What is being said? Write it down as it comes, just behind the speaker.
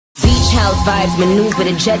Penthouse vibes, maneuver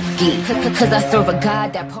the jet ski. Cause I serve a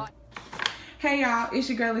God that part. Hey y'all, it's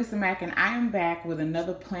your girl Lisa Mack, and I am back with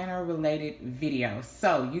another planner related video.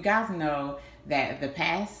 So you guys know that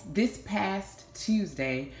this past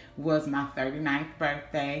Tuesday was my 39th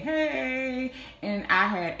birthday. Hey! And I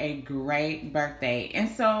had a great birthday. And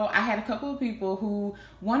so I had a couple of people who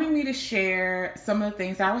wanted me to share some of the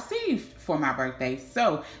things I received for my birthday.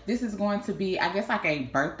 So this is going to be, I guess, like a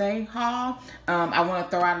birthday haul. I want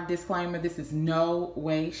to throw out a disclaimer. This is no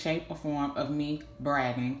way, shape, or form of me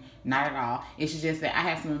bragging. Not at all. It's just that I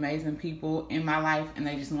have some amazing people in my life, and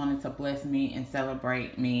they just wanted to bless me and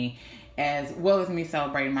celebrate me as well as me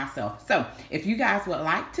celebrating myself. So if you guys would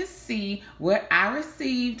like to see what I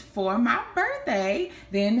received for my birthday,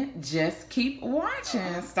 then just keep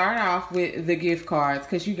watching. Start off with the gift cards,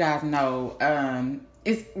 because you guys know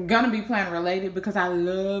it's gonna be planner related, because I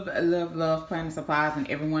love planner supplies, and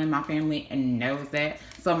everyone in my family knows that.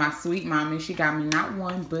 So my sweet mommy, she got me not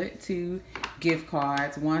one but two gift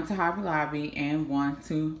cards, one to Hobby Lobby and one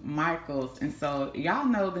to Michael's. And so y'all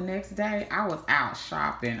know the next day I was out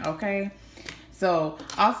shopping, okay? So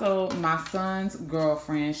also my son's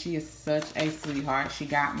girlfriend, she is such a sweetheart. She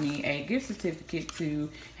got me a gift certificate to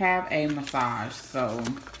have a massage. So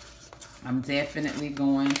I'm definitely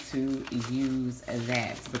going to use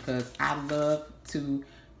that because I love to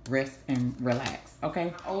rest and relax, okay?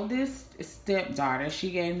 My oldest stepdaughter, she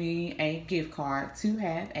gave me a gift card to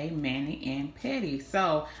have a mani and pedi.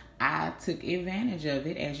 So I took advantage of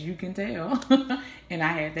it, as you can tell, and I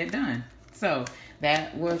had that done. So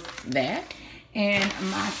that was that. And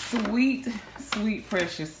my sweet,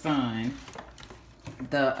 precious son,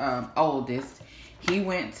 the oldest, he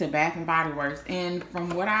went to Bath and Body Works, and from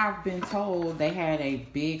what I've been told, they had a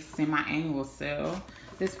big semi-annual sale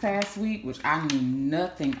this past week, which I knew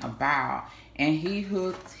nothing about, and he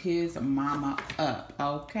hooked his mama up,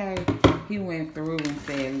 okay? He went through and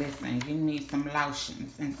said, listen, you need some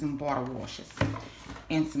lotions and some bottle washes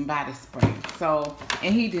and some body spray. So,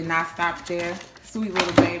 and he did not stop there. Sweet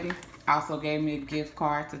little baby also gave me a gift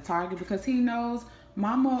card to Target because he knows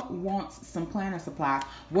Mama wants some planner supplies.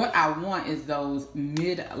 What I want is those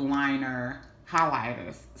mid-liner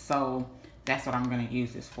highlighters. So that's what I'm going to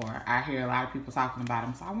use this for. I hear a lot of people talking about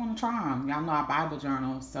them, so I want to try them. Y'all know I Bible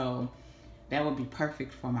journal, so that would be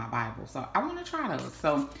perfect for my Bible. So I want to try those.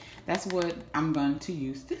 So that's what I'm going to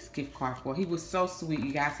use this gift card for. He was so sweet,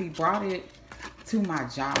 you guys. He brought it to my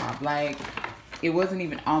job. Like, it wasn't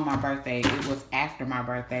even on my birthday. It was after my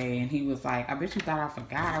birthday. And he was like, I bet you thought I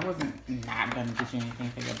forgot. I wasn't not going to get you anything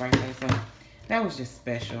for your birthday. So that was just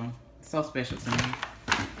special. So special to me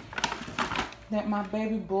that my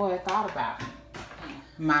baby boy thought about me.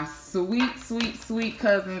 My sweet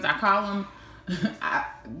cousins. I call them,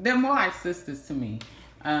 they're more like sisters to me.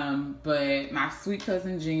 But my sweet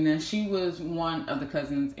cousin Gina, she was one of the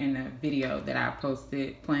cousins in the video that I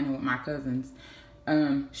posted, planning with my cousins.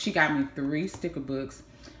 She got me 3 sticker books.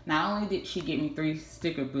 Not only did she get me 3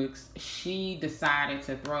 sticker books, she decided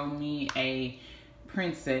to throw me a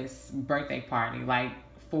princess birthday party, like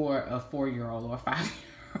for a 4-year-old or a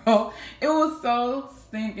 5-year-old. It was so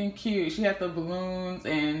stinking cute. She had the balloons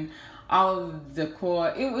and all of the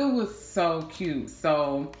decor. It was so cute.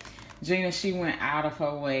 So Gina, she went out of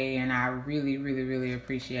her way, and I really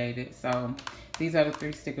appreciate it. So these are the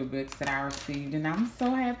 3 sticker books that I received, and I'm so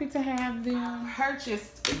happy to have them. I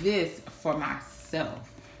purchased this for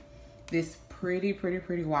myself. This pretty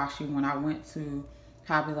washi when I went to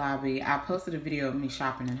Hobby Lobby. I posted a video of me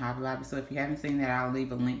shopping in Hobby Lobby, so if you haven't seen that, I'll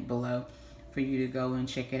leave a link below for you to go and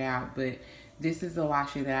check it out. But this is the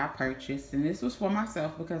washi that I purchased, and this was for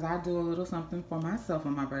myself because I do a little something for myself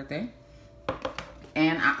on my birthday.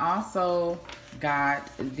 And I also got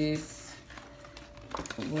this,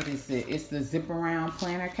 what is it? It's the zip around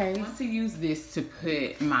planner case. I want to use this to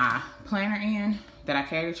put my planner in that I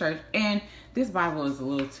carry to church. And this Bible is a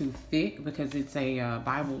little too thick because it's a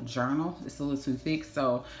Bible journal. It's a little too thick,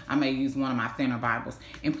 so I may use one of my thinner Bibles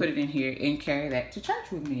and put it in here and carry that to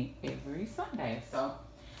church with me every Sunday. So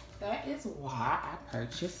that is why I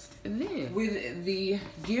purchased this. With the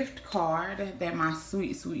gift card that my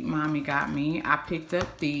sweet mommy got me, I picked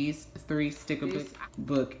up these 3 sticker books. This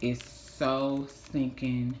book is so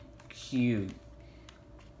stinking cute.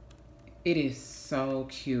 It is so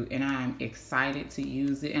cute, and I'm excited to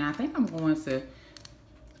use it. And I think I'm going to,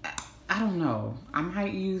 I don't know, I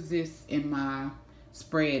might use this in my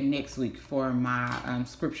spread next week for my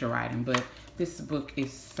scripture writing. But this book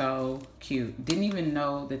is so cute. Didn't even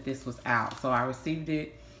know that this was out, so I received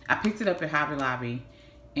it. I picked it up at Hobby Lobby,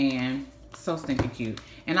 and so stinking cute.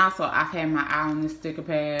 And also, I've had my eye on this sticker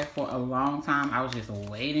pad for a long time. I was just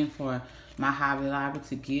waiting for my Hobby Lobby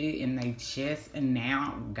to get it, and they just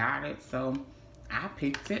now got it, so I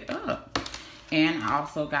picked it up. And I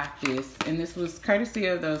also got this, and this was courtesy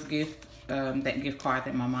of those that gift card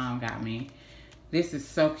that my mom got me. This is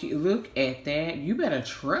so cute. Look at that. You better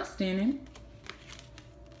trust in him.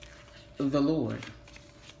 The Lord.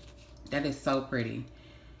 That is so pretty.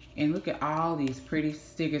 And look at all these pretty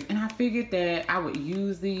stickers. And I figured that I would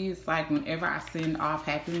use these like whenever I send off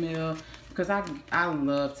Happy Meal, because I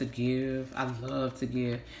love to give. I love to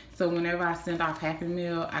give. So whenever I send off Happy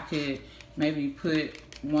Meal, I could maybe put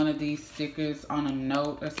one of these stickers on a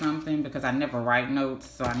note or something, because I never write notes,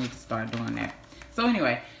 so I need to start doing that. So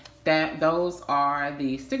anyway, those are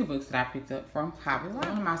the sticker books that I picked up from Hobby Lobby.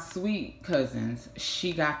 One of my sweet cousins,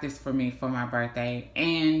 she got this for me for my birthday,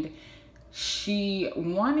 and she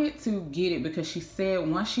wanted to get it because she said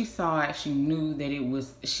once she saw it, she knew that it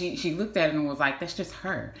was, she looked at it and was like, that's just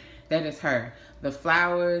her. That is her. The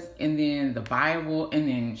flowers, and then the Bible, and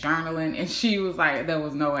then journaling. And she was like, there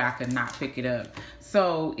was no way I could not pick it up.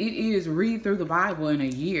 So it is read through the Bible in a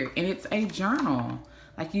year. And it's a journal.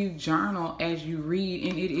 Like, you journal as you read.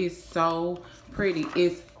 And it is so pretty.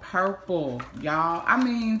 It's purple, y'all. I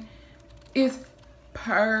mean, it's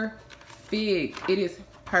perfect. It is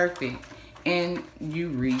perfect. And you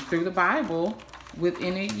read through the Bible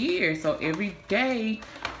within a year. So every day,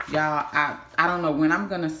 y'all, I don't know when I'm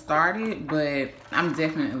gonna start it, but I'm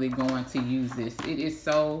definitely going to use this. It is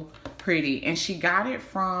so pretty. And she got it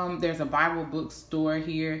from, there's a Bible bookstore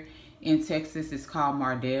here in Texas. It's called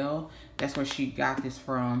Mardel. That's where she got this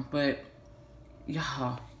from. But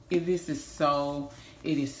y'all, this is so,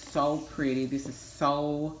 it is so pretty. This is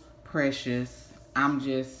so precious.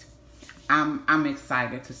 I'm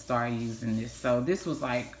excited to start using this. So this was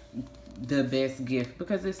like the best gift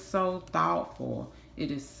because it's so thoughtful.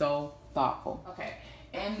 It is so thoughtful. Okay,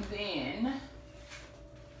 and then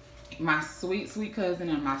my sweet, sweet cousin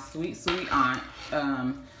and my sweet, sweet aunt,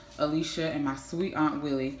 Alicia, and my sweet aunt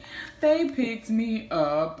Willie, they picked me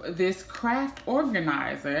up this craft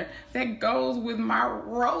organizer that goes with my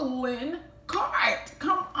rolling cart.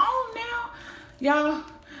 Come on now, y'all.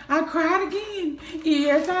 I cried again.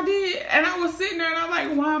 Yes, I did. And I was sitting there and I'm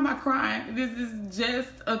like, why am I crying? This is just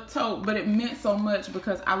a tote. But it meant so much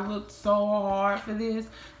because I looked so hard for this.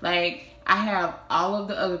 Like, I have all of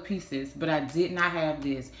the other pieces, but I did not have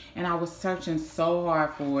this. And I was searching so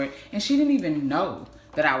hard for it. And she didn't even know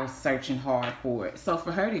that I was searching hard for it. So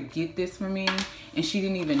for her to get this for me, and she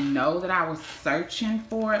didn't even know that I was searching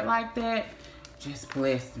for it like that, just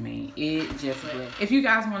blessed me. It just blessed. If you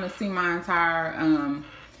guys want to see my entire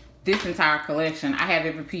this entire collection, I have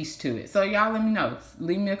every piece to it. So y'all let me know.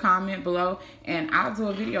 Leave me a comment below and I'll do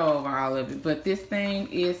a video over all of it. But this thing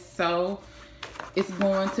is so, it's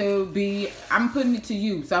going to be, I'm putting it to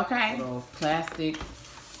use, okay? Little plastic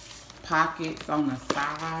pockets on the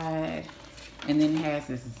side. And then it has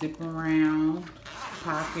this zip around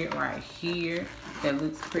pocket right here that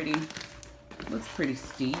looks pretty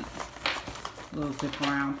steep. Little zip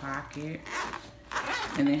around pocket.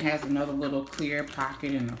 And then it has another little clear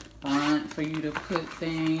pocket in the front for you to put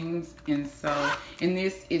things. And so, and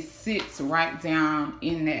this, it sits right down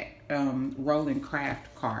in that rolling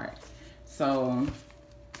craft cart. So,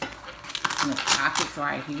 the pockets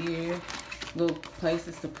right here, little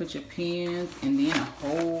places to put your pens, and then a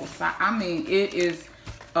whole side. I mean, it is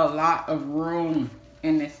a lot of room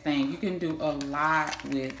in this thing. You can do a lot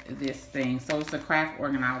with this thing. So it's a craft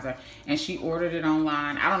organizer, and she ordered it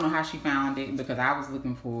online. I don't know how she found it because I was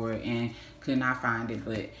looking for it and could not find it,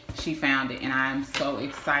 but she found it, and I'm so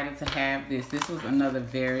excited to have this. This was another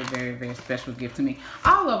very, very, very special gift to me.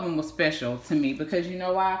 All of them were special to me because you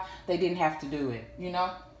know why? They didn't have to do it, you know?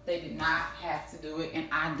 They did not have to do it, and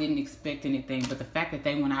I didn't expect anything, but the fact that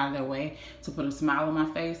they went out of their way to put a smile on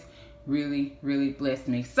my face really, really blessed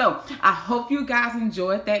me. So I hope you guys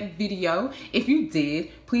enjoyed that video. If you did,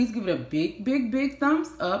 please give it a big, big, big thumbs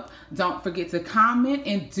up. Don't forget to comment,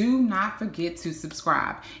 and do not forget to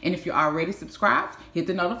subscribe. And if you're already subscribed, hit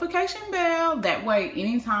the notification bell. That way,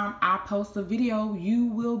 anytime I post a video, you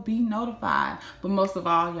will be notified. But most of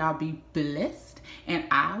all, y'all be blessed, and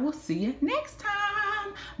I will see you next time.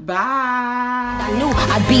 Bye. I knew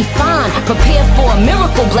I'd be fine, prepared for a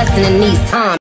miracle blessing in these times.